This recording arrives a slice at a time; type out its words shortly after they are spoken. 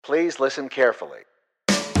Please listen carefully.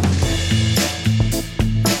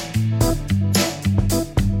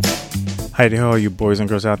 Hi to all you boys and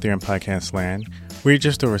girls out there in podcast land. We're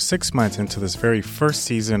just over 6 months into this very first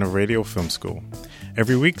season of Radio Film School.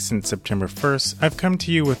 Every week since September 1st, I've come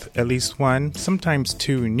to you with at least one, sometimes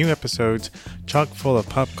two new episodes chock full of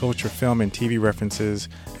pop culture film and TV references,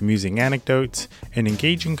 amusing anecdotes, and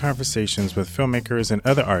engaging conversations with filmmakers and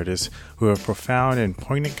other artists who have profound and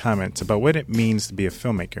poignant comments about what it means to be a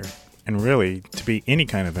filmmaker, and really, to be any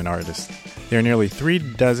kind of an artist. There are nearly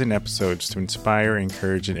 36 episodes to inspire,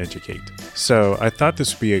 encourage, and educate. So I thought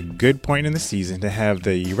this would be a good point in the season to have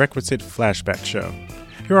the requisite flashback show.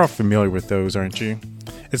 You're all familiar with those, aren't you?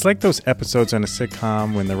 It's like those episodes on a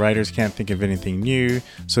sitcom when the writers can't think of anything new,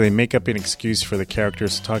 so they make up an excuse for the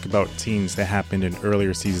characters to talk about scenes that happened in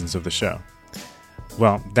earlier seasons of the show.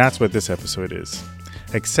 Well, that's what this episode is.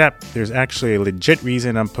 Except there's actually a legit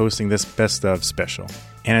reason I'm posting this best of special,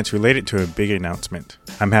 and it's related to a big announcement.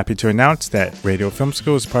 I'm happy to announce that Radio Film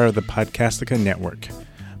School is part of the Podcastica Network.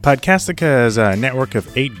 Podcastica is a network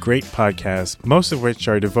of 8 great podcasts, most of which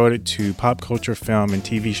are devoted to pop culture, film, and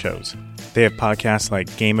TV shows. They have podcasts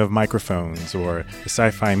like Game of Microphones, or the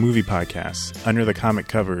Sci-Fi Movie Podcast, Under the Comic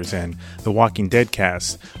Covers, and The Walking Dead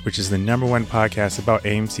Cast, which is the #1 podcast about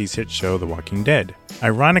AMC's hit show The Walking Dead.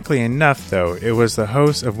 Ironically enough, though, it was the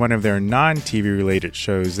host of one of their non-TV related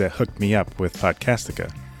shows that hooked me up with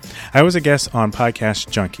Podcastica. I was a guest on Podcast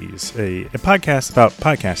Junkies, a podcast about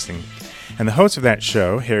podcasting. And the host of that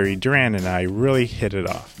show, Harry Duran, and I really hit it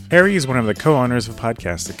off. Harry is one of the co-owners of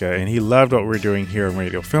Podcastica, and he loved what we're doing here in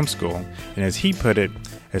Radio Film School. And as he put it,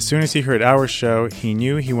 as soon as he heard our show, he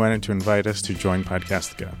knew he wanted to invite us to join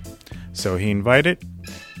Podcastica. So he invited,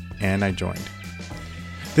 and I joined.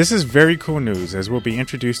 This is very cool news, as we'll be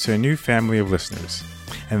introduced to a new family of listeners.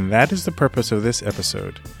 And that is the purpose of this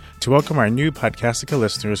episode, to welcome our new Podcastica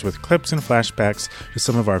listeners with clips and flashbacks to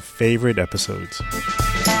some of our favorite episodes.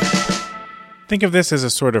 Think of this as a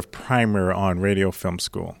sort of primer on Radio Film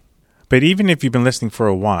School. But even if you've been listening for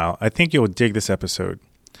a while, I think you'll dig this episode.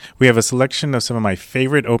 We have a selection of some of my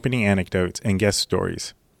favorite opening anecdotes and guest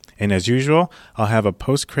stories. And as usual, I'll have a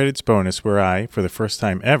post-credits bonus where I, for the first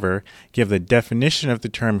time ever, give the definition of the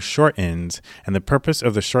term short ends and the purpose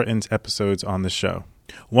of the short ends episodes on the show.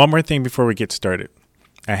 One more thing before we get started.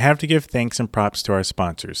 I have to give thanks and props to our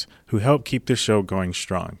sponsors, who help keep the show going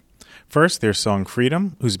strong. First, there's Song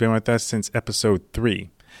Freedom, who's been with us since episode 3.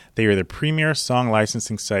 They are the premier song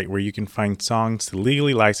licensing site where you can find songs to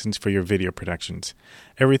legally license for your video productions.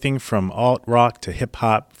 Everything from alt-rock to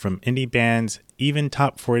hip-hop, from indie bands, even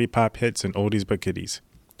top 40 pop hits and oldies but goodies.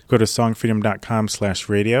 Go to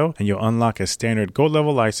songfreedom.com/radio and you'll unlock a standard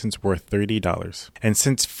gold-level license worth $30. And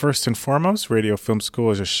since first and foremost, Radio Film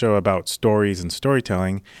School is a show about stories and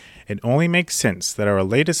storytelling, it only makes sense that our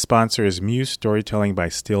latest sponsor is Muse Storytelling by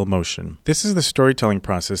Still Motion. This is the storytelling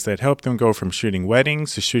process that helped them go from shooting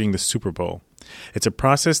weddings to shooting the Super Bowl. It's a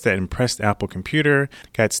process that impressed Apple Computer,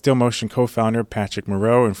 got Still Motion co-founder Patrick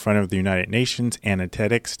Moreau in front of the United Nations and a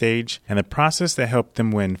TEDx stage, and the process that helped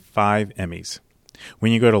them win 5 Emmys.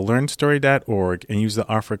 When you go to learnstory.org and use the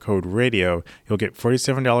offer code RADIO, you'll get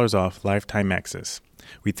 $47 off lifetime access.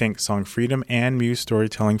 We thank Song Freedom and Muse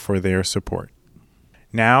Storytelling for their support.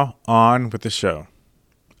 Now, on with the show.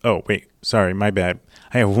 Oh, wait, sorry, my bad.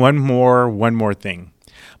 I have one more thing.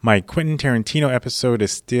 My Quentin Tarantino episode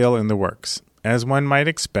is still in the works. As one might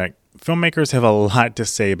expect, filmmakers have a lot to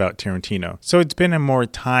say about Tarantino, so it's been a more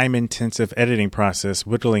time-intensive editing process,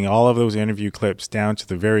 whittling all of those interview clips down to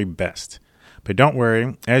the very best. But don't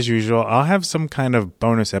worry, as usual, I'll have some kind of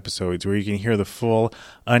bonus episodes where you can hear the full,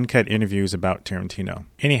 uncut interviews about Tarantino.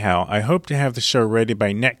 Anyhow, I hope to have the show ready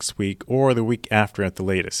by next week or the week after at the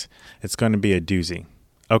latest. It's going to be a doozy.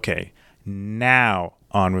 Okay, now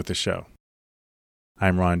on with the show.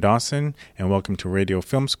 I'm Ron Dawson, and welcome to Radio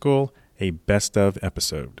Film School, a best of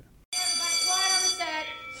episode.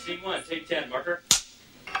 Scene 1, take 10, marker.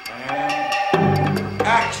 And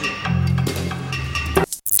action.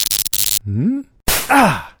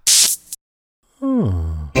 Ah!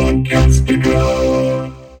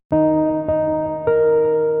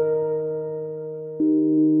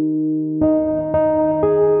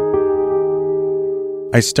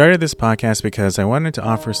 I started this podcast because I wanted to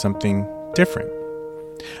offer something different.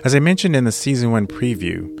 As I mentioned in the Season 1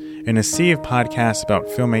 preview, in a sea of podcasts about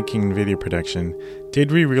filmmaking and video production,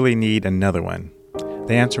 did we really need another one?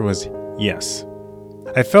 The answer was yes.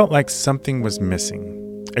 I felt like something was missing.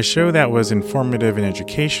 A show that was informative and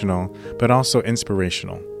educational, but also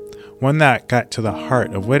inspirational. One that got to the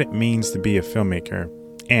heart of what it means to be a filmmaker.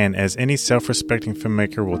 And as any self-respecting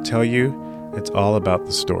filmmaker will tell you, it's all about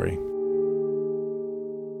the story.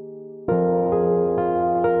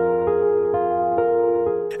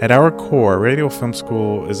 At our core, Radio Film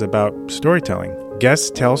School is about storytelling. Guests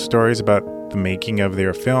tell stories about the making of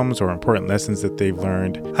their films or important lessons that they've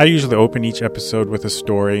learned. I usually open each episode with a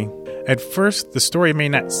story. At first, the story may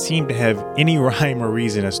not seem to have any rhyme or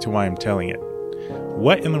reason as to why I'm telling it.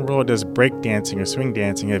 What in the world does breakdancing or swing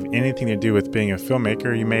dancing have anything to do with being a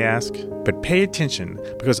filmmaker, you may ask? But pay attention,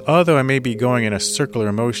 because although I may be going in a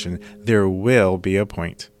circular motion, there will be a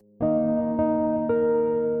point.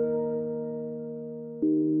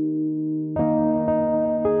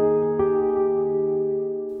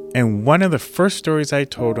 And one of the first stories I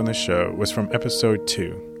told on the show was from episode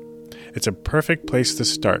 2. It's a perfect place to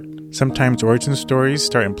start. Sometimes origin stories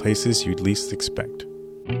start in places you'd least expect.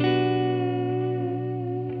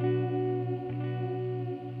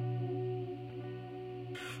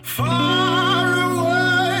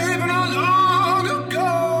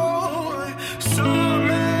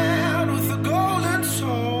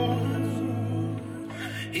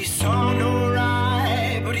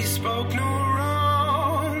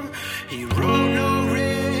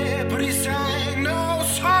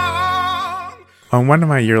 On one of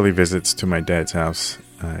my yearly visits to my dad's house,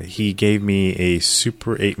 he gave me a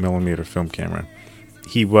Super 8mm film camera.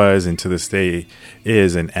 He was, and to this day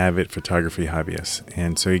is, an avid photography hobbyist.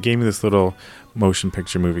 And so he gave me this little motion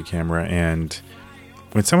picture movie camera. And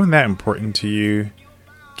when someone that important to you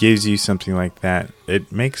gives you something like that,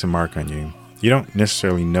 it makes a mark on you. You don't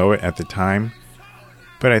necessarily know it at the time,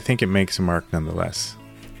 but I think it makes a mark nonetheless.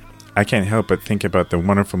 I can't help but think about the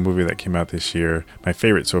wonderful movie that came out this year, my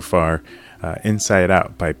favorite so far, Inside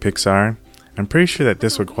Out by Pixar. I'm pretty sure that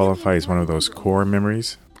this would qualify as one of those core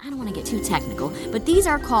memories. I don't want to get too technical, but these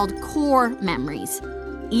are called core memories.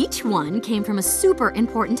 Each one came from a super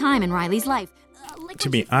important time in Riley's life. To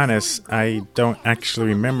be honest, I don't actually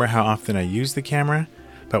remember how often I used the camera,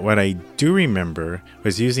 but what I do remember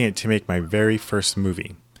was using it to make my very first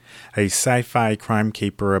movie. A sci-fi crime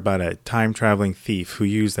caper about a time-traveling thief who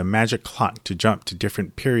used a magic clock to jump to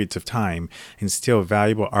different periods of time and steal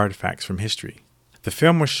valuable artifacts from history. The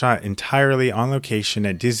film was shot entirely on location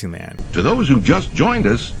at Disneyland. To those who just joined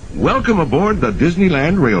us, welcome aboard the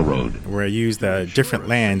Disneyland Railroad, where I used the different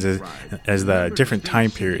lands as the different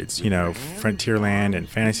time periods. You know, Frontierland and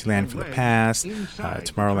Fantasyland for the past,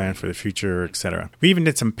 Tomorrowland for the future, etc. We even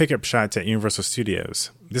did some pickup shots at Universal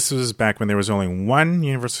Studios. This was back when there was only one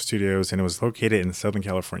Universal Studios, and it was located in Southern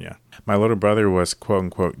California. My little brother was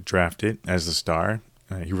quote-unquote drafted as the star.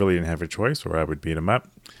 He really didn't have a choice, or I would beat him up.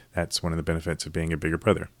 That's one of the benefits of being a bigger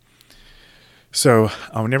brother. So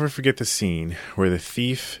I'll never forget the scene where the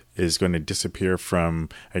thief is going to disappear from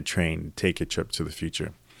a train, take a trip to the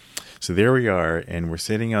future. So there we are, and we're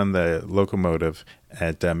sitting on the locomotive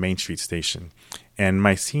at Main Street Station. And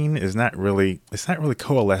my scene is not really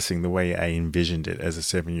coalescing the way I envisioned it as a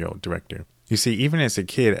 7-year-old director. You see, even as a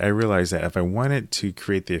kid, I realized that if I wanted to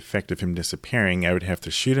create the effect of him disappearing, I would have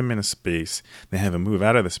to shoot him in a space, then have him move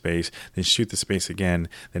out of the space, then shoot the space again,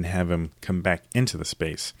 then have him come back into the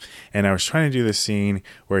space. And I was trying to do this scene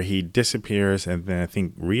where he disappears and then I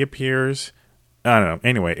think reappears. I don't know.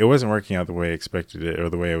 Anyway, it wasn't working out the way I expected it or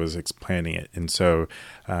the way I was planning it. And so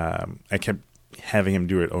I kept having him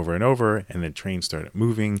do it over and over, and the train started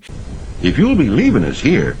moving. If you'll be leaving us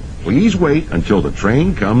here, please wait until the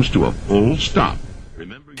train comes to a full stop.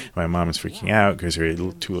 My mom is freaking out because her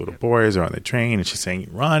 2 little boys are on the train, and she's saying,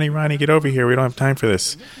 Ronnie, get over here. We don't have time for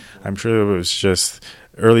this. I'm sure it was just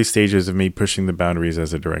early stages of me pushing the boundaries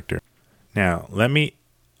as a director. Now, let me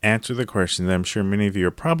answer the question that I'm sure many of you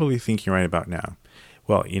are probably thinking right about now.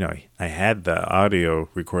 Well, I had the audio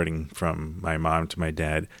recording from my mom to my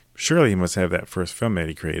dad. Surely he must have that first film that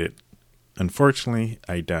he created. Unfortunately,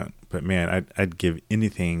 I don't. But man, I'd give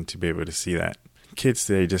anything to be able to see that. Kids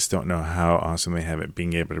today just don't know how awesome they have it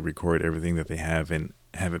being able to record everything that they have and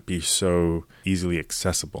have it be so easily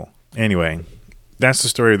accessible. Anyway, that's the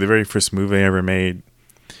story of the very first movie I ever made.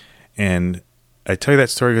 And I tell you that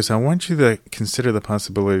story because I want you to consider the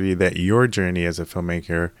possibility that your journey as a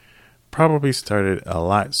filmmaker probably started a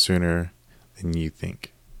lot sooner than you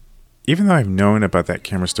think. Even though I've known about that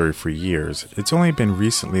camera story for years, it's only been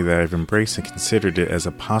recently that I've embraced and considered it as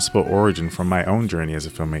a possible origin from my own journey as a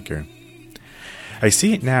filmmaker. I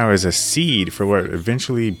see it now as a seed for what would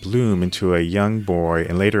eventually bloom into a young boy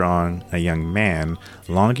and later on a young man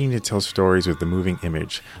longing to tell stories with the moving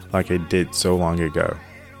image like I did so long ago.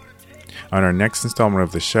 On our next installment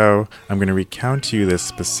of the show, I'm going to recount to you the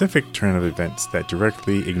specific turn of events that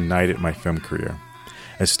directly ignited my film career.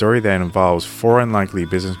 A story that involves 4 unlikely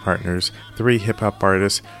business partners, 3 hip-hop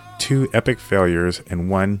artists, 2 epic failures,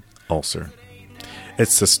 and 1 ulcer.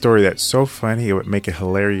 It's a story that's so funny it would make a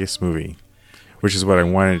hilarious movie, which is what I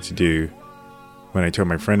wanted to do when I told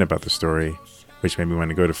my friend about the story, which made me want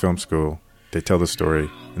to go to film school to tell the story,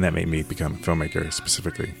 and that made me become a filmmaker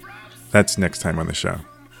specifically. That's next time on the show.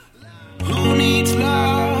 Who needs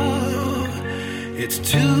love? It's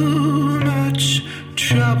too much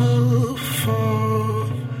trouble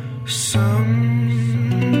for some.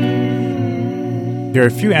 There are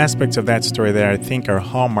a few aspects of that story that I think are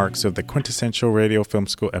hallmarks of the quintessential Radio Film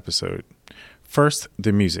School episode. First,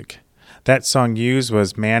 the music. That song used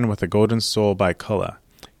was Man with a Golden Soul by Cullah,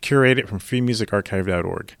 curated from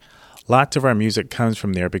freemusicarchive.org. Lots of our music comes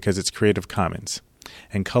from there because it's Creative Commons.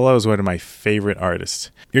 And Cullah is one of my favorite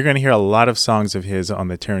artists. You're going to hear a lot of songs of his on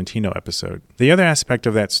the Tarantino episode. The other aspect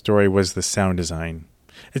of that story was the sound design.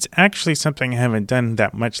 It's actually something I haven't done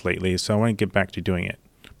that much lately, so I want to get back to doing it.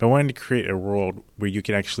 But I wanted to create a world where you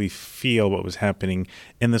could actually feel what was happening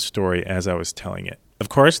in the story as I was telling it. Of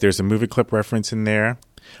course, there's a movie clip reference in there,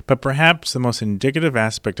 but perhaps the most indicative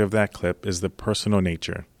aspect of that clip is the personal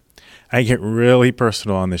nature. I get really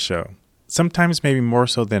personal on the show, sometimes maybe more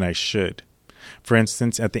so than I should. For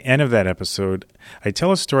instance, at the end of that episode, I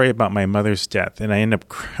tell a story about my mother's death, and I end up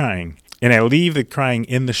crying, and I leave the crying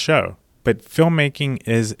in the show. But filmmaking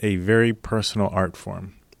is a very personal art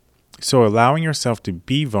form. So allowing yourself to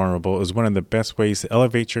be vulnerable is one of the best ways to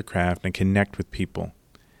elevate your craft and connect with people.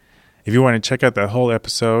 If you want to check out that whole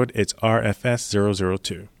episode, it's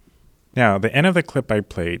RFS002. Now, the end of the clip I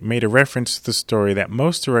played made a reference to the story that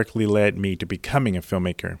most directly led me to becoming a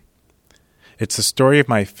filmmaker. It's the story of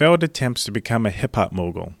my failed attempts to become a hip-hop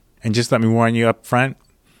mogul. And just let me warn you up front,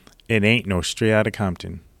 it ain't no Straight Outta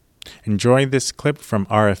Compton. Enjoy this clip from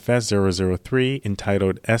RFS003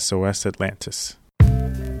 entitled SOS Atlantis.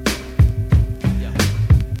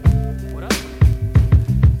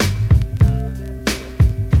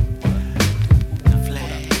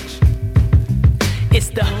 It's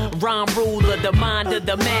the rhyme ruler, the mind of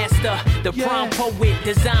the master, the prime poet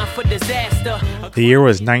designed for disaster. The year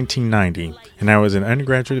was 1990, and I was an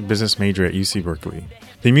undergraduate business major at UC Berkeley.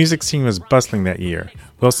 The music scene was bustling that year.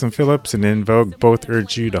 Wilson Phillips and En Vogue both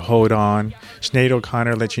urged you to hold on. Sinead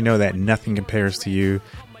O'Connor let you know that nothing compares to you.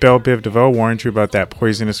 Belle Biv DeVoe warned you about that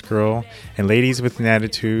poisonous girl. And ladies with an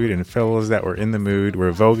attitude and fellows that were in the mood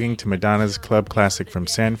were voguing to Madonna's club classic From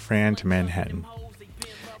San Fran to Manhattan.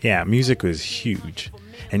 Yeah, music was huge.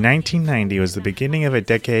 And 1990 was the beginning of a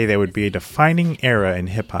decade that would be a defining era in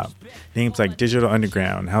hip-hop. Names like Digital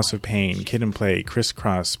Underground, House of Pain, Kid and Play, Criss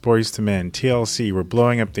Cross, Boyz II Men, TLC were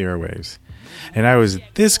blowing up the airwaves. And I was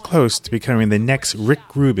this close to becoming the next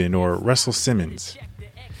Rick Rubin or Russell Simmons.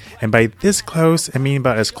 And by this close, I mean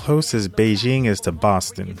about as close as Beijing is to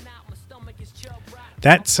Boston.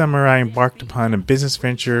 That summer, I embarked upon a business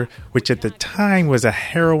venture which at the time was a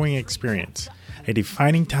harrowing experience. A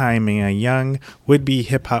defining time in a young, would-be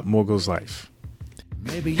hip-hop mogul's life.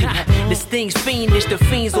 This thing's fiendish, the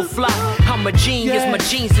fiends will fly. I'm a genius, my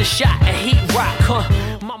genes are shot, a heat rock,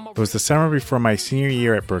 It was the summer before my senior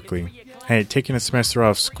year at Berkeley. I had taken a semester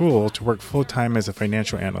off school to work full-time as a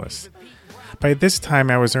financial analyst. By this time,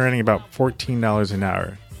 I was earning about $14 an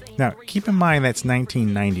hour. Now, keep in mind that's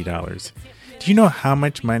 $1990. Do you know how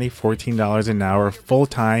much money $14 an hour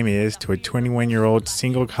full-time is to a 21-year-old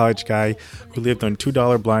single college guy who lived on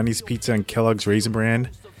 $2 Blondie's pizza and Kellogg's Raisin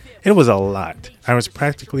Bran? It was a lot. I was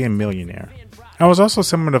practically a millionaire. I was also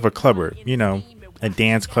somewhat of a clubber, you know, a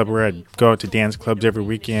dance clubber. I'd go out to dance clubs every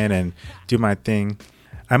weekend and do my thing.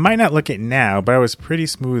 I might not look it now, but I was pretty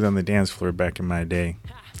smooth on the dance floor back in my day.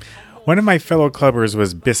 One of my fellow clubbers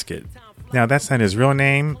was Biscuit. Now, that's not his real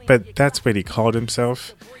name, but that's what he called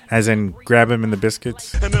himself. As in, grab him in the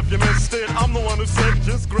biscuits. And if you missed it, I'm the one who said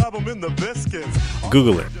just grab him in the biscuits.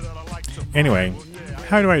 Google it. Anyway,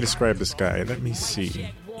 how do I describe this guy? Let me see.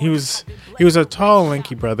 He was a tall,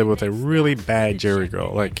 lanky brother with a really bad jerry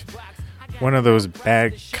curl, like one of those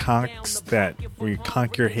bad conks that where you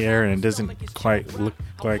conk your hair and it doesn't quite look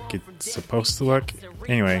like it's supposed to look.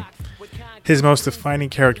 Anyway, his most defining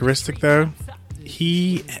characteristic, though,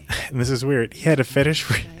 and this is weird, he had a fetish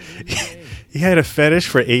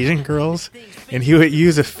for Asian girls, and he would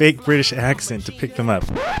use a fake British accent to pick them up.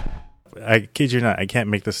 I kid you not, I can't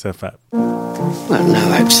make this stuff up. Well, now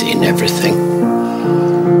I've seen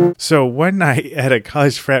everything. So one night at a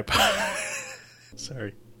college frat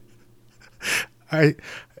sorry. I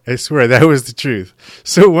swear that was the truth.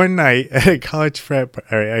 So one night at a college frat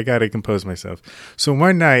alright, I gotta compose myself. So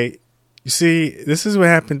one night, you see, this is what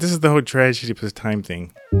happened. This is the whole tragedy plus time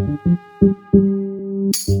thing.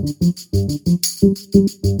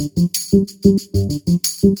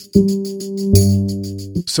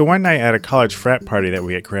 So So one night at a college frat party that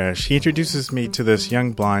we had crashed, he introduces me to this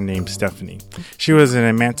young blonde named Stephanie. She was an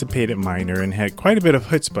emancipated minor and had quite a bit of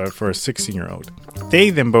chutzpah for a 16-year-old. They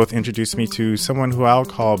then both introduced me to someone who I'll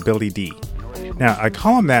call Billy D. Now, I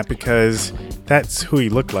call him that because that's who he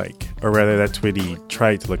looked like, or rather that's what he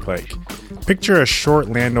tried to look like. Picture a short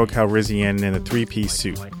Lando Calrissian in a three-piece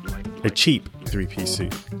suit. A cheap three-piece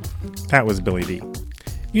suit. That was Billy D.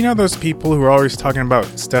 You know those people who are always talking about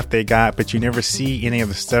stuff they got, but you never see any of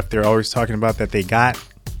the stuff they're always talking about that they got?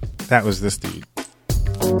 That was this dude.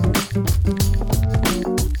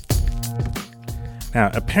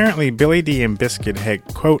 Now, apparently Billy D and Biscuit had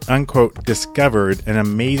quote-unquote discovered an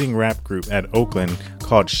amazing rap group at Oakland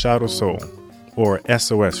called Shadow Soul, or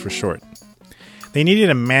SOS for short. They needed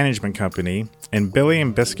a management company, and Billy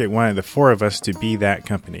and Biscuit wanted the four of us to be that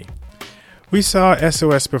company. We saw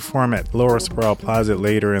SOS perform at Lower Sproul Plaza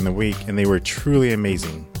later in the week, and they were truly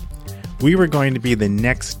amazing. We were going to be the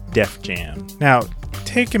next Def Jam. Now,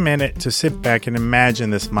 take a minute to sit back and imagine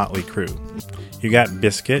this motley crew. You got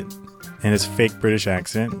Biscuit and his fake British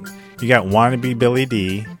accent. You got wannabe Billy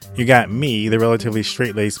D. You got me, the relatively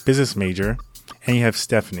straight-laced business major. And you have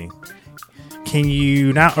Stephanie. Can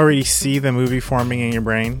you not already see the movie forming in your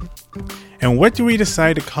brain? And what do we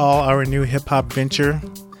decide to call our new hip-hop venture?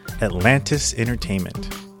 Atlantis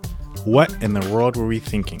Entertainment. What in the world were we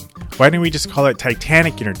thinking? Why didn't we just call it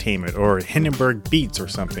Titanic Entertainment or Hindenburg Beats or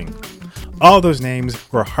something? All those names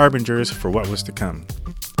were harbingers for what was to come.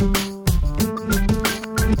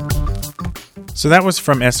 So that was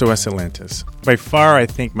from SOS Atlantis. By far, I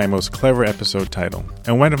think, my most clever episode title,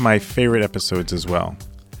 and one of my favorite episodes as well.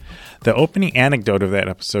 The opening anecdote of that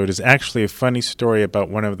episode is actually a funny story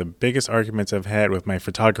about one of the biggest arguments I've had with my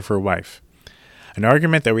photographer wife. An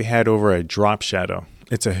argument that we had over a drop shadow.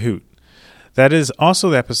 It's a hoot. That is also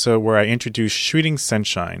the episode where I introduced Shooting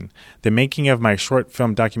Sunshine, the making of my short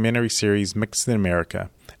film documentary series Mixed in America,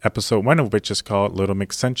 episode 1 of which is called Little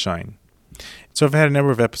Mix Sunshine. So I've had a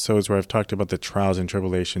number of episodes where I've talked about the trials and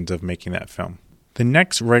tribulations of making that film. The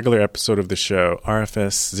next regular episode of the show,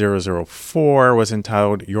 RFS 004, was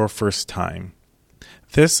entitled Your First Time.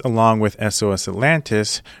 This, along with SOS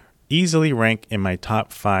Atlantis, easily rank in my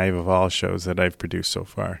top 5 of all shows that I've produced so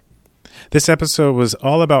far. This episode was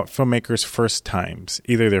all about filmmakers' first times,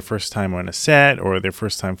 either their first time on a set or their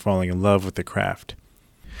first time falling in love with the craft.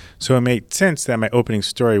 So it made sense that my opening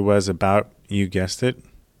story was about, you guessed it,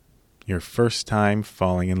 your first time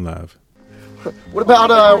falling in love. What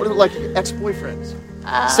about like ex-boyfriends?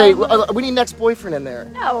 Say we need an ex-boyfriend in there.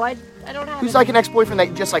 No, I don't have. Who's like an ex-boyfriend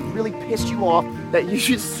that just like really pissed you off, that you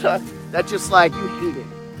just that just like you hated,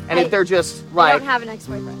 and if they're just like. I don't have an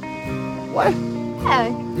ex-boyfriend. What? Yeah.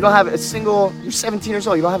 You don't have a single. You're 17 years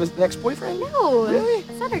old. You don't have an ex-boyfriend? No. Really?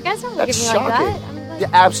 Sutter, guys don't look That's at me shocking. like that. I mean, like, Yeah,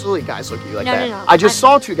 absolutely, guys look at you like that. No. I just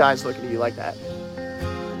saw 2 guys looking at you like that.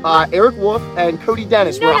 Eric Wolf and Cody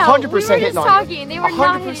Dennis were 100% we were hitting just on talking. you. They were 100%.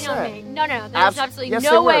 not hitting on me. No, there's absolutely yes,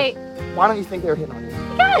 no they way. were. Why don't you think they were hitting on you?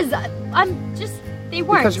 Because I'm just, they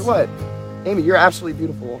weren't. Because you're what? Amy, you're absolutely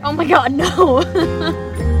beautiful. Oh my God, no.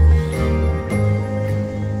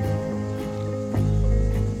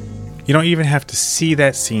 You don't even have to see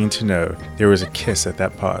that scene to know there was a kiss at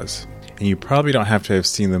that pause. And you probably don't have to have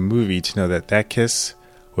seen the movie to know that that kiss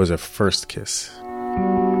was a first kiss.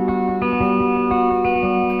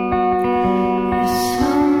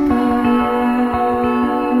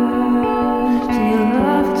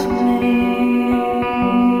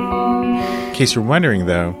 In case you're wondering,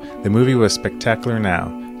 though, the movie was Spectacular Now,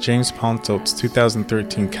 James Ponsolt's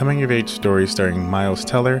 2013 coming-of-age story starring Miles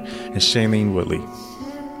Teller and Shailene Woodley,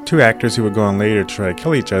 2 actors who would go on later to try to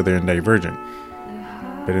kill each other in Divergent.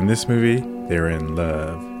 But in this movie, they were in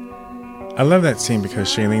love. I love that scene because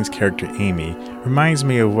Shailene's character, Amy, reminds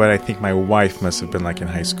me of what I think my wife must have been like in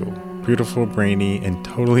high school. Beautiful, brainy, and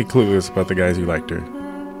totally clueless about the guys who liked her.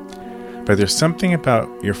 But there's something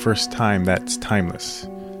about your first time that's timeless.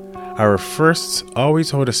 Our firsts always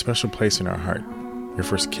hold a special place in our heart. Your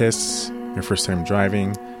first kiss, your first time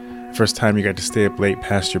driving, first time you got to stay up late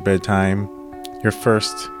past your bedtime, your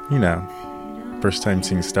first, first time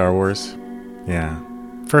seeing Star Wars. Yeah,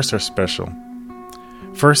 firsts are special.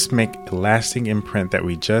 Firsts make a lasting imprint that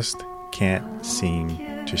we just can't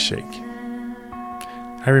seem to shake.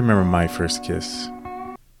 I remember my first kiss.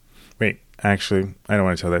 Wait, actually, I don't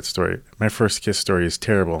want to tell that story. My first kiss story is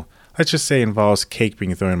terrible. Let's just say it involves cake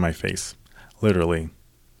being thrown in my face. Literally.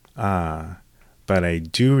 But I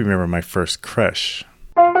do remember my first crush.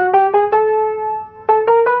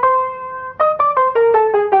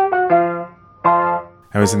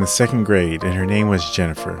 I was in the 2nd grade, and her name was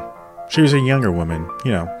Jennifer. She was a younger woman,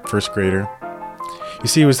 first grader. You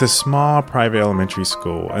see, it was this small private elementary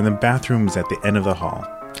school, and the bathroom was at the end of the hall.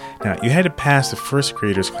 Now, you had to pass the first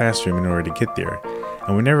grader's classroom in order to get there.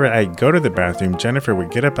 And whenever I'd go to the bathroom, Jennifer would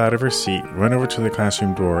get up out of her seat, run over to the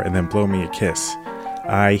classroom door, and then blow me a kiss.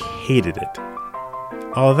 I hated it.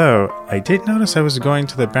 Although, I did notice I was going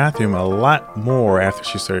to the bathroom a lot more after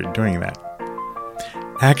she started doing that.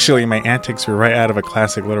 Actually, my antics were right out of a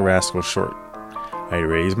classic Little Rascal short. I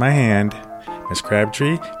raised my hand. Miss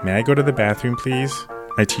Crabtree, may I go to the bathroom, please?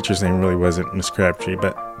 My teacher's name really wasn't Miss Crabtree,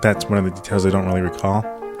 but that's one of the details I don't really recall.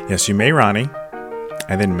 Yes, you may, Ronnie.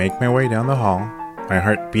 I then make my way down the hall, my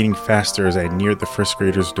heart beating faster as I neared the first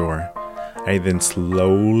grader's door. I then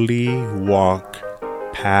slowly walk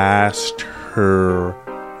past her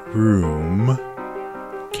room,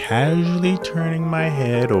 casually turning my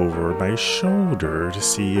head over my shoulder to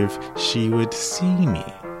see if she would see me.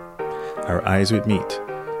 Our eyes would meet.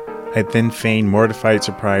 I'd then feign mortified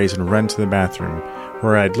surprise and run to the bathroom,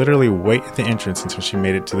 where I'd literally wait at the entrance until she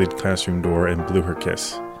made it to the classroom door and blew her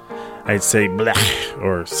kiss. I'd say blah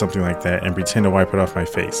or something like that and pretend to wipe it off my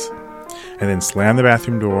face. And then slam the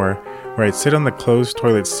bathroom door, where I'd sit on the closed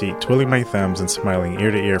toilet seat, twiddling my thumbs and smiling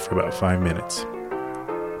ear to ear for about 5 minutes.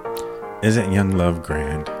 Isn't young love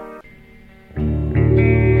grand?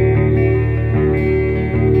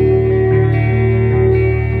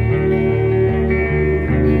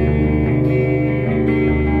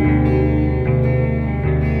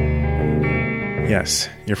 Yes,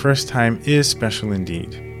 your first time is special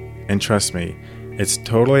indeed. And trust me, it's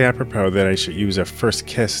totally apropos that I should use a first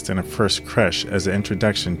kiss and a first crush as an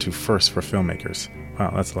introduction to first for filmmakers.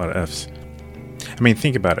 Wow, that's a lot of F's. I mean,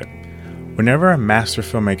 think about it. Whenever a master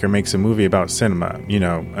filmmaker makes a movie about cinema, you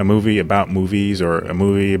know, a movie about movies or a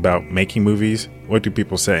movie about making movies, what do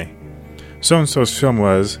people say? So-and-so's film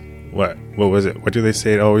was, what was it? What do they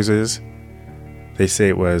say it always is? They say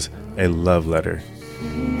it was a love letter.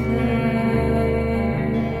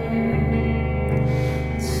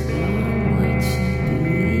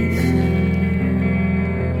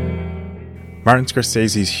 Martin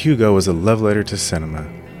Scorsese's Hugo was a love letter to cinema.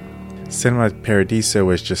 Cinema Paradiso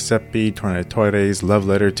was Giuseppe Tornatore's love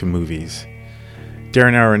letter to movies.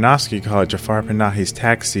 Darren Aronofsky called Jafar Panahi's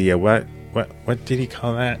Taxi a what did he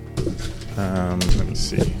call that? Let me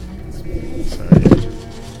see. Sorry.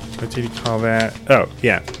 What did he call that? Oh,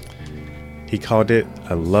 yeah. He called it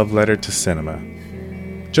a love letter to cinema.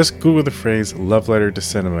 Just Google the phrase love letter to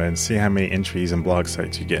cinema and see how many entries and blog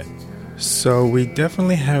sites you get. So we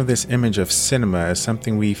definitely have this image of cinema as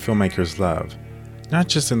something we filmmakers love. Not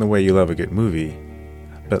just in the way you love a good movie,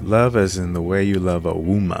 but love as in the way you love a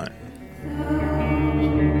woman.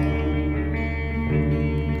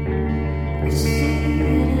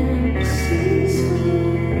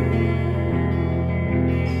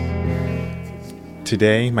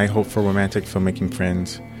 Today, my hopeful romantic filmmaking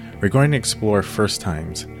friends, we're going to explore first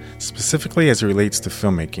times, specifically as it relates to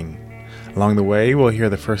filmmaking. Along the way, we'll hear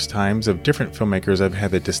the first times of different filmmakers I've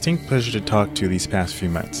had the distinct pleasure to talk to these past few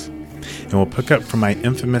months. And we'll pick up from my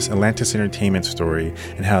infamous Atlantis Entertainment story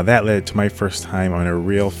and how that led to my first time on a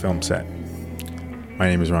real film set. My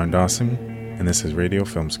name is Ron Dawson, and this is Radio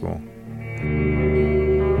Film School.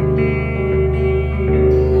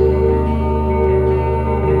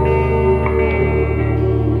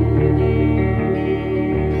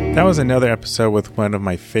 That was another episode with one of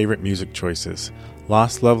my favorite music choices,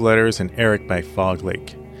 Lost Love Letters and Eric by Fog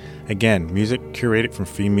Lake. Again, music curated from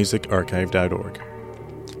freemusicarchive.org.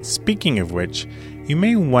 Speaking of which, you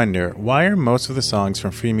may wonder, why are most of the songs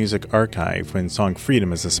from Free Music Archive when Song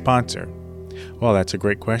Freedom is a sponsor? Well, that's a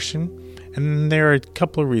great question, and there are a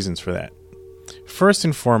couple of reasons for that. First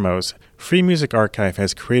and foremost, Free Music Archive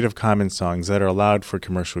has Creative Commons songs that are allowed for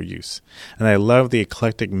commercial use, and I love the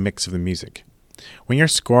eclectic mix of the music. When you're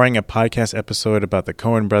scoring a podcast episode about the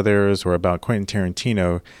Coen brothers or about Quentin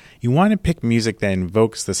Tarantino, you want to pick music that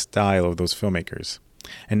invokes the style of those filmmakers.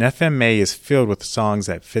 And FMA is filled with songs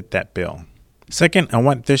that fit that bill. Second, I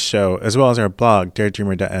want this show, as well as our blog,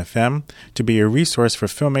 daredreamer.fm, to be a resource for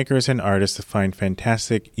filmmakers and artists to find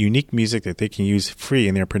fantastic, unique music that they can use free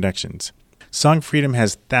in their productions. Song Freedom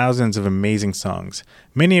has thousands of amazing songs,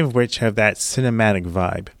 many of which have that cinematic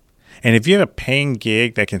vibe. And if you have a paying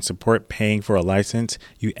gig that can support paying for a license,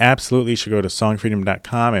 you absolutely should go to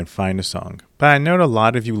songfreedom.com and find a song. But I know a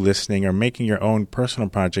lot of you listening are making your own personal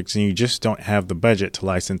projects and you just don't have the budget to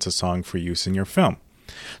license a song for use in your film.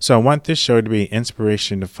 So I want this show to be an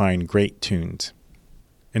inspiration to find great tunes.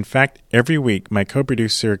 In fact, every week, my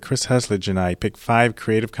co-producer Chris Husledge and I pick 5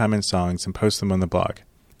 Creative Commons songs and post them on the blog.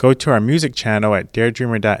 Go to our music channel at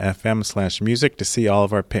daredreamer.fm/music to see all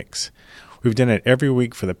of our picks. We've done it every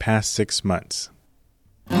week for the past 6 months.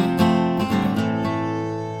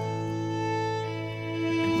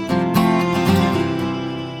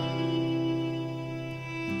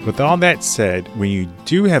 With all that said, when you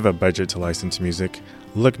do have a budget to license music,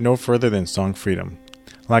 look no further than Song Freedom.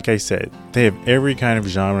 Like I said, they have every kind of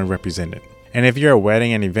genre represented. And if you're a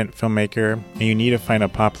wedding and event filmmaker and you need to find a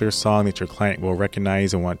popular song that your client will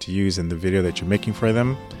recognize and want to use in the video that you're making for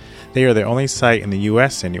them, they are the only site in the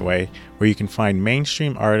US anyway where you can find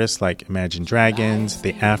mainstream artists like Imagine Dragons,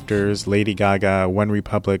 The Afters, Lady Gaga, One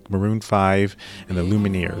Republic, Maroon 5, and the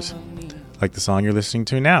Lumineers. Like the song you're listening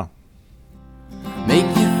to now. Make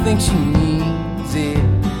you think she needs it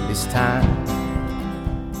this time.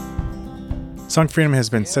 Song Freedom has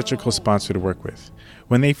been such a cool sponsor to work with.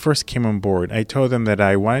 When they first came on board, I told them that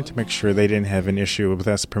I wanted to make sure they didn't have an issue with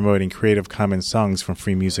us promoting Creative Commons songs from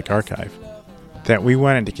Free Music Archive. That we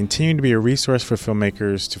wanted to continue to be a resource for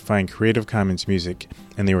filmmakers to find Creative Commons music,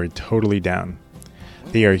 and they were totally down.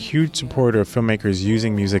 They are a huge supporter of filmmakers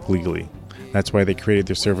using music legally. That's why they created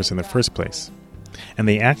their service in the first place. And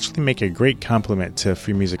they actually make a great complement to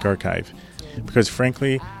Free Music Archive. Because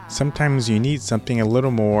frankly, sometimes you need something a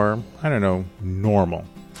little more, normal,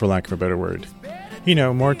 for lack of a better word.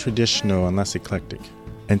 More traditional and less eclectic.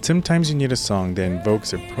 And sometimes you need a song that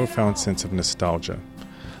invokes a profound sense of nostalgia.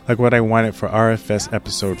 Like what I wanted for RFS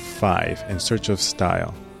Episode 5, In Search of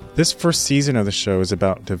Style. This first season of the show is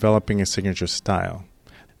about developing a signature style.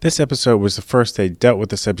 This episode was the first I dealt with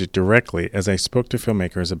the subject directly as I spoke to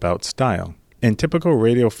filmmakers about style. In typical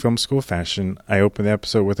radio film school fashion, I opened the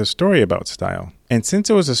episode with a story about style. And since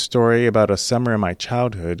it was a story about a summer in my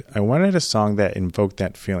childhood, I wanted a song that invoked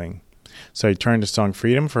that feeling. So I turned to Song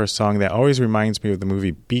Freedom for a song that always reminds me of the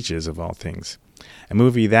movie Beaches, of all things. A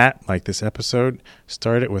movie that, like this episode,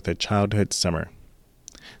 started with a childhood summer.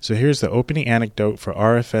 So here's the opening anecdote for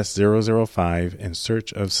RFS 005, In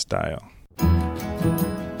Search of Style.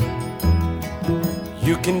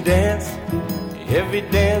 You can dance every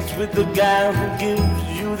dance with the guy who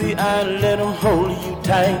gives you the eye, let him hold you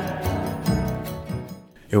tight.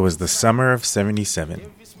 It was the summer of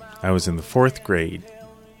 77. I was in the 4th grade.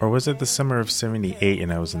 Or was it the summer of 78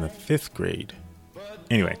 and I was in the 5th grade?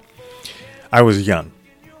 Anyway, I was young.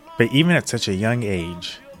 But even at such a young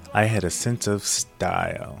age, I had a sense of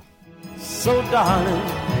style. So darling,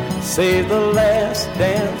 save the last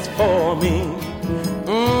dance for me.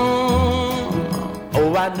 Oh,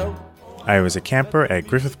 I know. I was a camper at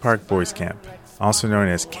Griffith Park Boys Camp, also known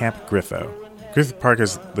as Camp Griffo. Griffith Park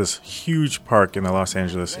is this huge park in the Los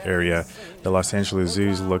Angeles area. The Los Angeles Zoo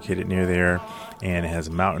is located near there, and it has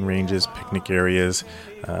mountain ranges, picnic areas,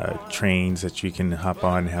 trains that you can hop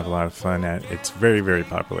on and have a lot of fun at. It's very, very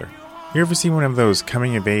popular. You ever see one of those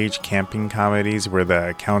coming-of-age camping comedies where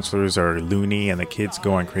the counselors are loony and the kids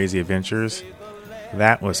go on crazy adventures?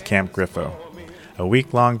 That was Camp Griffo, a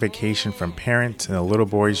week-long vacation from parents in a little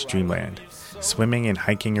boy's dreamland. Swimming and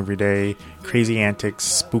hiking every day, crazy antics,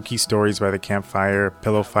 spooky stories by the campfire,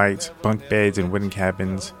 pillow fights, bunk beds and wooden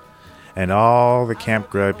cabins, and all the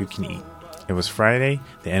camp grub you can eat. It was Friday,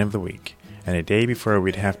 the end of the week, and a day before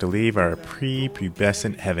we'd have to leave our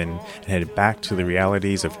pre-pubescent heaven and head back to the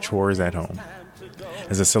realities of chores at home.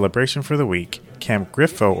 As a celebration for the week, Camp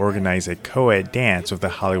Griffo organized a co-ed dance with the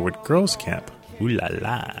Hollywood Girls Camp. Ooh la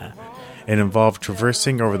la! It involved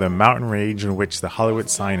traversing over the mountain range in which the Hollywood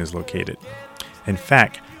sign is located. In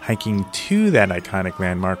fact, hiking to that iconic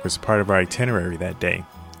landmark was part of our itinerary that day.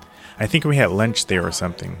 I think we had lunch there or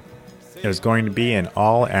something. It was going to be an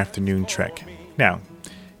all-afternoon trek. Now,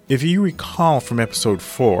 if you recall from episode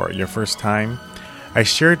 4, your first time, I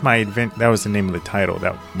shared my advent. That was the name of the title.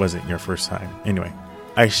 That wasn't your first time. Anyway,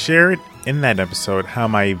 I shared in that episode how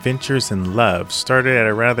my adventures in love started at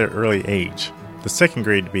a rather early age, the 2nd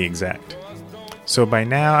grade to be exact. So by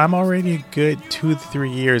now, I'm already a good 2 to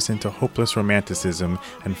 3 years into hopeless romanticism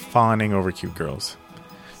and fawning over cute girls.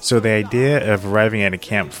 So the idea of arriving at a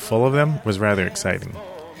camp full of them was rather exciting.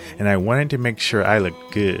 And I wanted to make sure I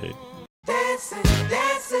looked good. Dancing,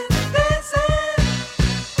 dancing, dancing.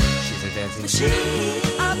 She's a dancing machine.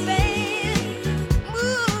 Oh, baby,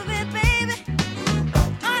 move it, baby.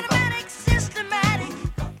 Automatic, systematic.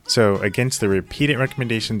 So against the repeated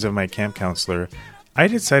recommendations of my camp counselor, I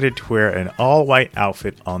decided to wear an all-white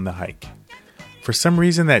outfit on the hike. For some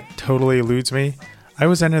reason that totally eludes me, I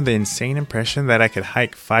was under the insane impression that I could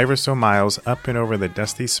hike 5 or so miles up and over the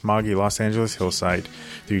dusty, smoggy Los Angeles hillside,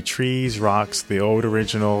 through trees, rocks, the old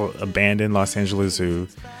original abandoned Los Angeles Zoo,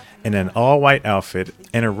 in an all-white outfit,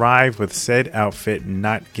 and arrive with said outfit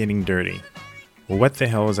not getting dirty. Well, what the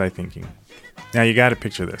hell was I thinking? Now you gotta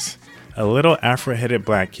picture this. A little afro-headed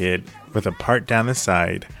black kid with a part down the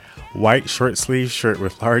side, white short-sleeved shirt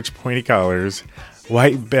with large pointy collars,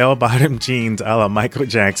 white bell-bottom jeans a la Michael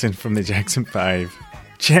Jackson from the Jackson 5.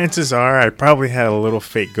 Chances are I probably had a little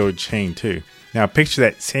fake gold chain too. Now picture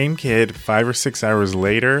that same kid 5 or 6 hours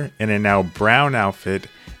later in a now brown outfit,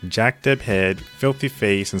 jacked up head, filthy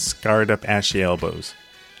face, and scarred up ashy elbows.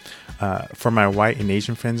 For my white and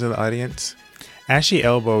Asian friends in the audience, ashy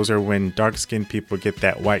elbows are when dark-skinned people get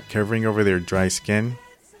that white covering over their dry skin.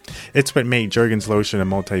 It's what made Jergens lotion a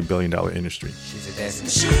multi-billion-dollar industry.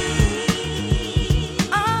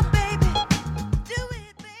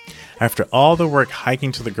 After all the work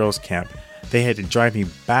hiking to the girls' camp, they had to drive me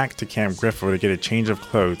back to Camp Griffith to get a change of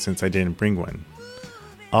clothes since I didn't bring one.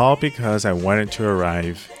 All because I wanted to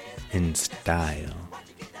arrive in style.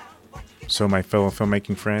 So my fellow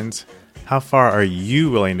filmmaking friends, how far are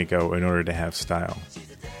you willing to go in order to have style?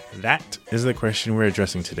 That is the question we're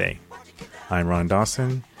addressing today. I'm Ron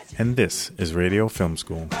Dawson, and this is Radio Film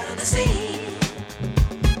School.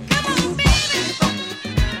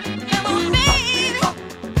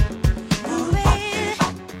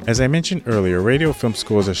 As I mentioned earlier, Radio Film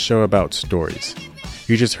School is a show about stories.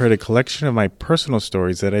 You just heard a collection of my personal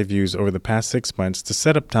stories that I've used over the past 6 months to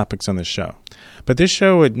set up topics on the show. But this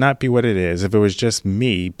show would not be what it is if it was just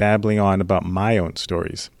me babbling on about my own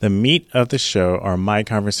stories. The meat of the show are my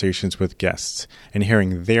conversations with guests and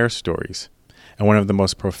hearing their stories. And one of the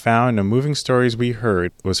most profound and moving stories we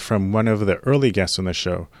heard was from one of the early guests on the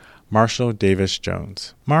show, Marshall Davis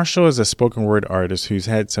Jones. Marshall is a spoken word artist who's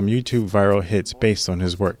had some YouTube viral hits based on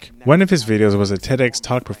his work. One of his videos was a TEDx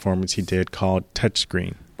talk performance he did called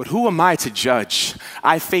Touchscreen. But who am I to judge?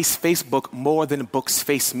 I face Facebook more than books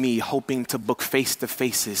face me, hoping to book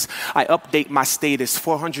face-to-faces. I update my status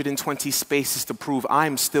 420 spaces to prove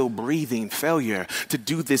I'm still breathing. Failure to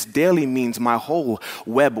do this daily means my whole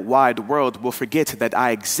web-wide world will forget that I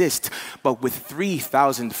exist. But with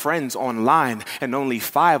 3,000 friends online and only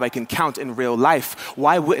 5 I can count in real life,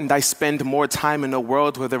 why wouldn't I spend more time in a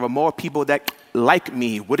world where there are more people that like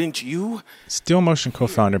me, wouldn't you? Still Motion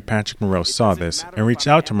co-founder Patrick Moreau saw this and reached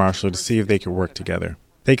out to Marshall to see if they could work together.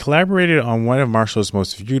 They collaborated on one of Marshall's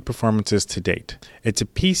most viewed performances to date. It's a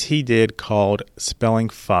piece he did called Spelling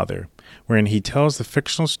Father, wherein he tells the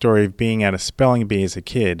fictional story of being at a spelling bee as a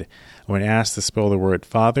kid. When asked to spell the word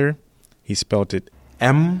father, he spelled it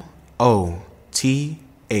M-O-T-H-E-R.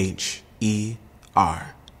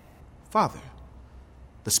 Father.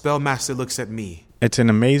 The spellmaster looks at me. It's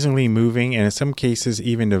an amazingly moving and in some cases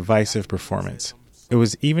even divisive performance. It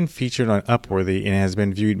was even featured on Upworthy and has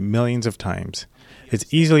been viewed millions of times. It's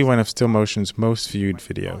easily one of Still Motion's most viewed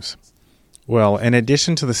videos. Well, in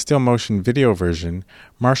addition to the Still Motion video version,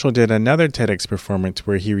 Marshall did another TEDx performance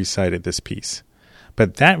where he recited this piece.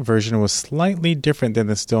 But that version was slightly different than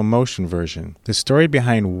the Still Motion version. The story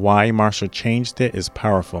behind why Marshall changed it is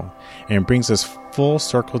powerful and brings us full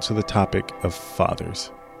circle to the topic of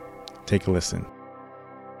fathers. Take a listen.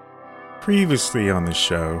 Previously on the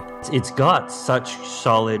show, it's got such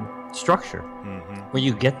solid structure where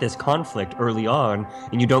you get this conflict early on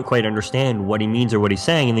and you don't quite understand what he means or what he's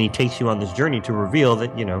saying, and then he takes you on this journey to reveal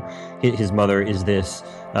that, you know, his mother is this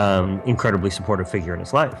incredibly supportive figure in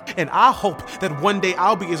his life. And I hope that one day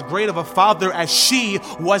I'll be as great of a father as she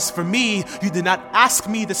was for me. You did not ask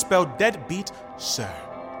me to spell deadbeat, sir.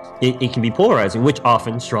 It can be polarizing, which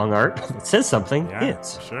often strong art that says something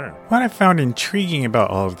is. Sure. What I found intriguing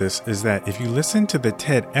about all of this is that if you listen to the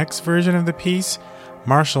TEDx version of the piece,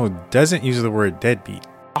 Marshall doesn't use the word deadbeat.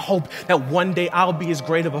 I hope that one day I'll be as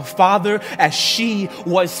great of a father as she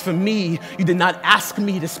was for me. You did not ask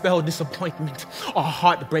me to spell disappointment or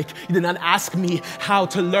heartbreak. You did not ask me how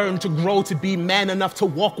to learn to grow to be man enough to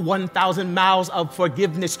walk 1,000 miles of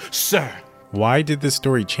forgiveness, sir. Why did this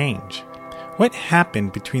story change? What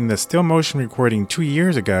happened between the Still Motion recording 2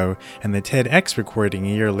 years ago and the TEDx recording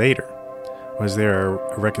a year later? Was there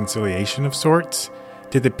a reconciliation of sorts?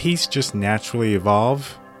 Did the piece just naturally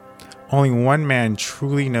evolve? Only one man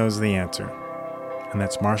truly knows the answer, and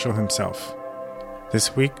that's Marshall himself.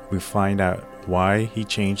 This week, we find out why he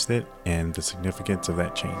changed it and the significance of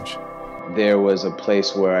that change. There was a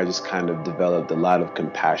place where I just kind of developed a lot of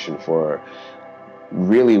compassion for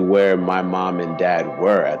really where my mom and dad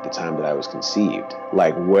were at the time that I was conceived,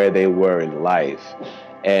 like where they were in life,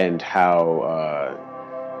 and how,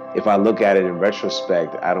 if I look at it in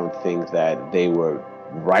retrospect, I don't think that they were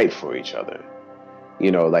right for each other,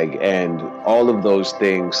 you know, like, and all of those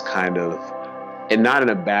things kind of, and not in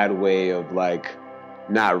a bad way of like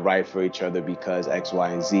not right for each other because X, Y,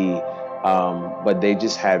 and Z, but they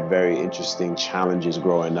just had very interesting challenges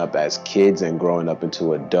growing up as kids and growing up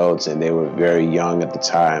into adults, and they were very young at the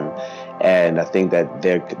time. And I think that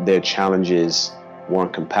their challenges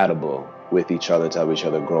weren't compatible with each other to help each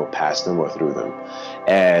other grow past them or through them.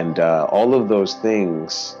 And all of those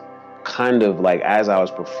things kind of like, as I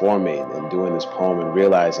was performing and doing this poem and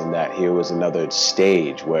realizing that here was another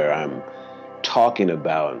stage where I'm talking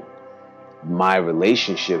about my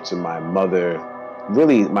relationship to my mother,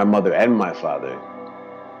 really my mother and my father.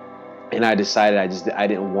 And I decided I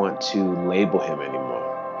didn't want to label him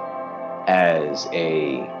anymore as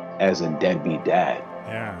a deadbeat dad.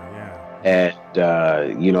 Yeah. And,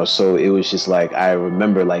 so it was just like, I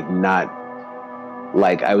remember like not,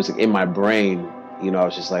 like I was in my brain, I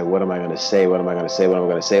was just like, what am I going to say? What am I going to say? What am I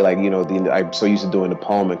going to say? Like, I'm so used to doing the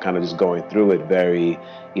poem and kind of just going through it very,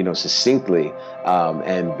 succinctly,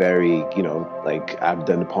 and very, like I've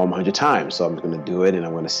done the poem 100 times. So I'm going to do it and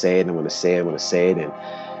I'm going to say it and I'm going to say it, I'm going to say it. And,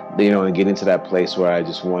 and get into that place where I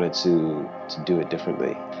just wanted to do it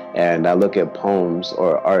differently. And I look at poems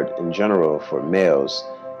or art in general for males,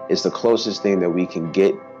 it's the closest thing that we can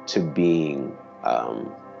get to being,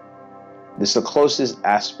 it's the closest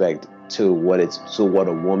aspect to what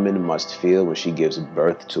a woman must feel when she gives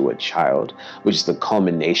birth to a child, which is the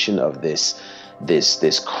culmination of this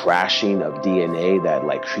crashing of DNA that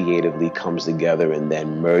like creatively comes together and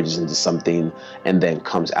then merges into something and then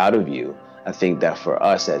comes out of you. I think that for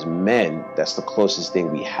us as men, that's the closest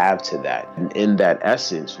thing we have to that. And in that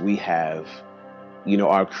essence, we have,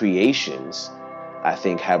 our creations, I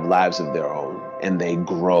think, have lives of their own, and they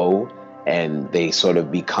grow and they sort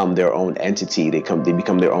of become their own entity. They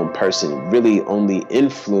become their own person, really only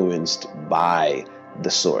influenced by the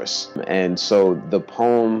source. And so the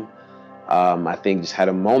poem, I think, just had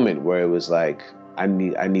a moment where it was like, I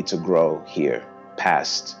need to grow here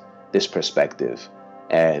past this perspective.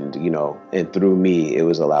 And, and through me, it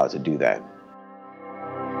was allowed to do that.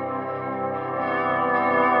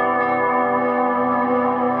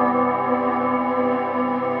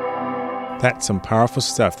 That's some powerful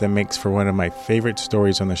stuff that makes for one of my favorite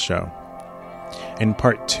stories on the show. In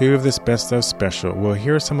part 2 of this Best Of special, we'll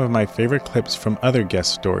hear some of my favorite clips from other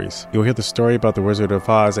guest stories. You'll hear the story about the Wizard of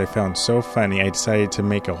Oz I found so funny I decided to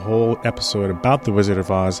make a whole episode about the Wizard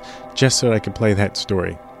of Oz just so I could play that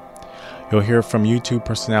story. You'll hear from YouTube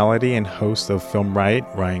personality and host of Film Riot,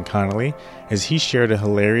 Ryan Connolly, as he shared a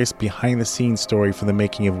hilarious behind-the-scenes story for the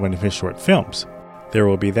making of one of his short films. There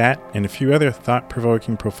will be that and a few other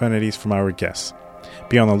thought-provoking profanities from our guests.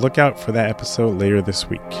 Be on the lookout for that episode later this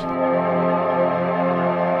week.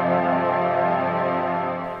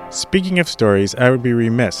 Speaking of stories, I would be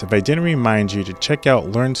remiss if I didn't remind you to check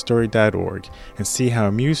out LearnStory.org and see how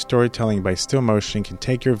Muse storytelling by still motion can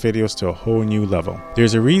take your videos to a whole new level.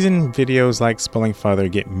 There's a reason videos like Spelling Father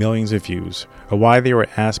get millions of views, or why they were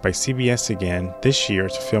asked by CBS again this year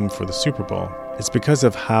to film for the Super Bowl. It's because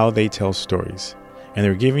of how they tell stories, and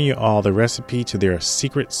they're giving you all the recipe to their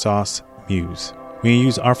secret sauce, Muse. When you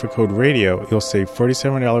use offer code RADIO, you'll save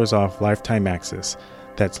 $47 off lifetime access.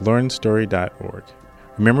 That's LearnStory.org.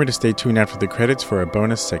 Remember to stay tuned after the credits for a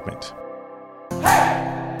bonus segment.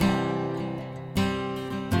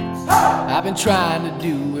 I've been trying to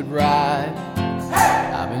do it right.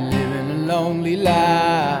 I've been living a lonely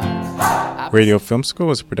life. Radio Film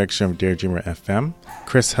School is a production of Dare Dreamer FM.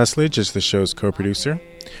 Chris Husledge is the show's co-producer.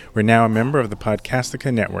 We're now a member of the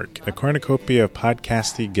Podcastica Network, a cornucopia of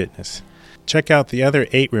podcasty goodness. Check out the other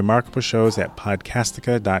 8 remarkable shows at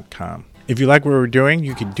podcastica.com. If you like what we're doing,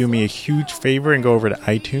 you can do me a huge favor and go over to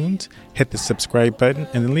iTunes, hit the subscribe button,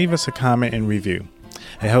 and then leave us a comment and review.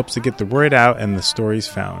 It helps to get the word out and the stories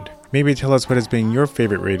found. Maybe tell us what has been your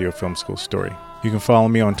favorite Radio Film School story. You can follow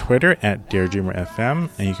me on Twitter at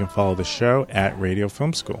DareDreamerFM, and you can follow the show at Radio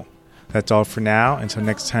Film School. That's all for now. Until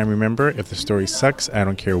next time, remember, if the story sucks, I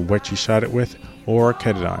don't care what you shot it with or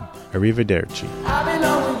cut it on. Arrivederci. I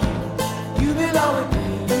belong with you, you belong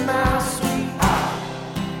with me, my sweet.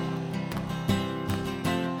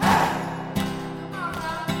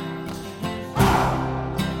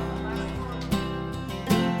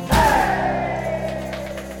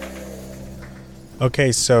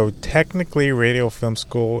 Okay, so technically Radio Film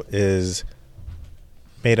School is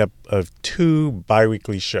made up of 2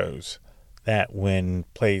 bi-weekly shows that, when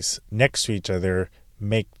placed next to each other,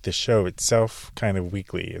 make the show itself kind of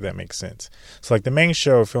weekly, if that makes sense. So like the main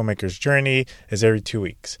show, Filmmaker's Journey, is every 2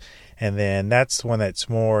 weeks. And then that's one that's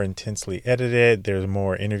more intensely edited. There's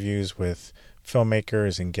more interviews with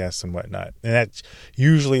filmmakers and guests and whatnot. And that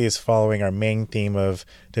usually is following our main theme of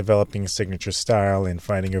developing a signature style and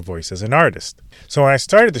finding your voice as an artist. So when I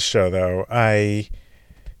started the show, though, I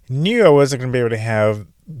knew I wasn't going to be able to have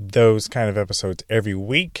those kind of episodes every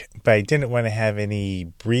week, but I didn't want to have any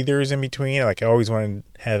breathers in between. Like, I always wanted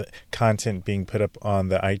to have content being put up on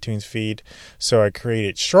the iTunes feed. So I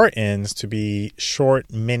created Short Ends to be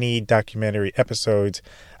short mini documentary episodes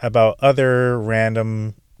about other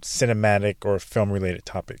random cinematic or film-related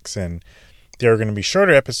topics. And there are going to be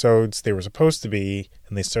shorter episodes. They were supposed to be,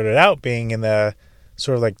 and they started out being in the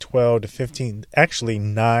sort of like 12 to 15, actually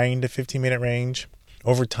 9 to 15 minute range.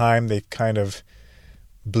 Over time, they've kind of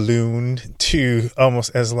ballooned to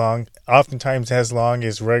almost as long, oftentimes as long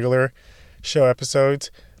as regular show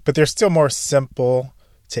episodes, but they're still more simple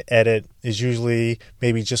to edit. Is usually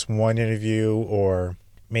maybe just one interview or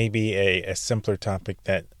maybe a simpler topic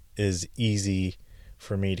that is easy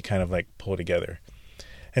for me to kind of like pull together.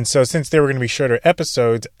 And so since they were going to be shorter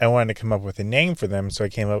episodes, I wanted to come up with a name for them. So I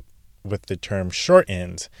came up with the term short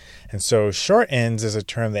ends. And so short ends is a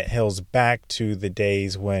term that hails back to the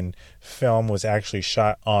days when film was actually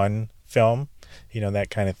shot on film. You know, that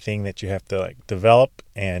kind of thing that you have to like develop,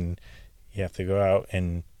 and you have to go out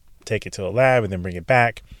and take it to a lab and then bring it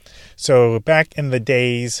back. So back in the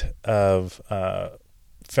days of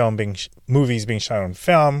movies being shot on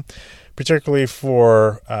film, particularly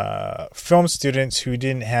for film students who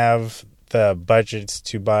didn't have the budgets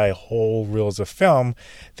to buy whole reels of film,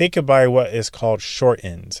 they could buy what is called short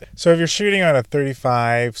ends. So if you're shooting on a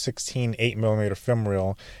 35, 16, 8mm film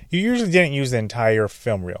reel, you usually didn't use the entire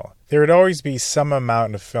film reel. There would always be some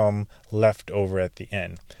amount of film left over at the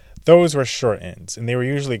end. Those were short ends, and they were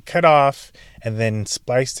usually cut off and then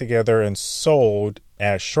spliced together and sold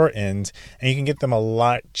as short ends, and you can get them a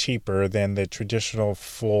lot cheaper than the traditional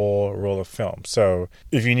full roll of film. So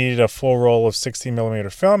if you needed a full roll of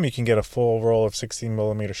 16mm film, you can get a full roll of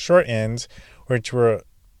 16mm short ends, which were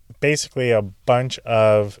basically a bunch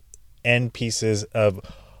of end pieces of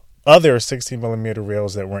other 16mm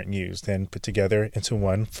reels that weren't used and put together into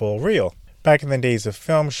one full reel. Back in the days of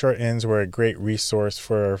film, short ends were a great resource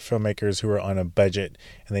for filmmakers who were on a budget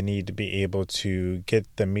and they needed to be able to get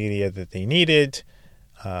the media that they needed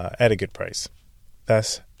at a good price.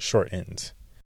 Thus, short ends.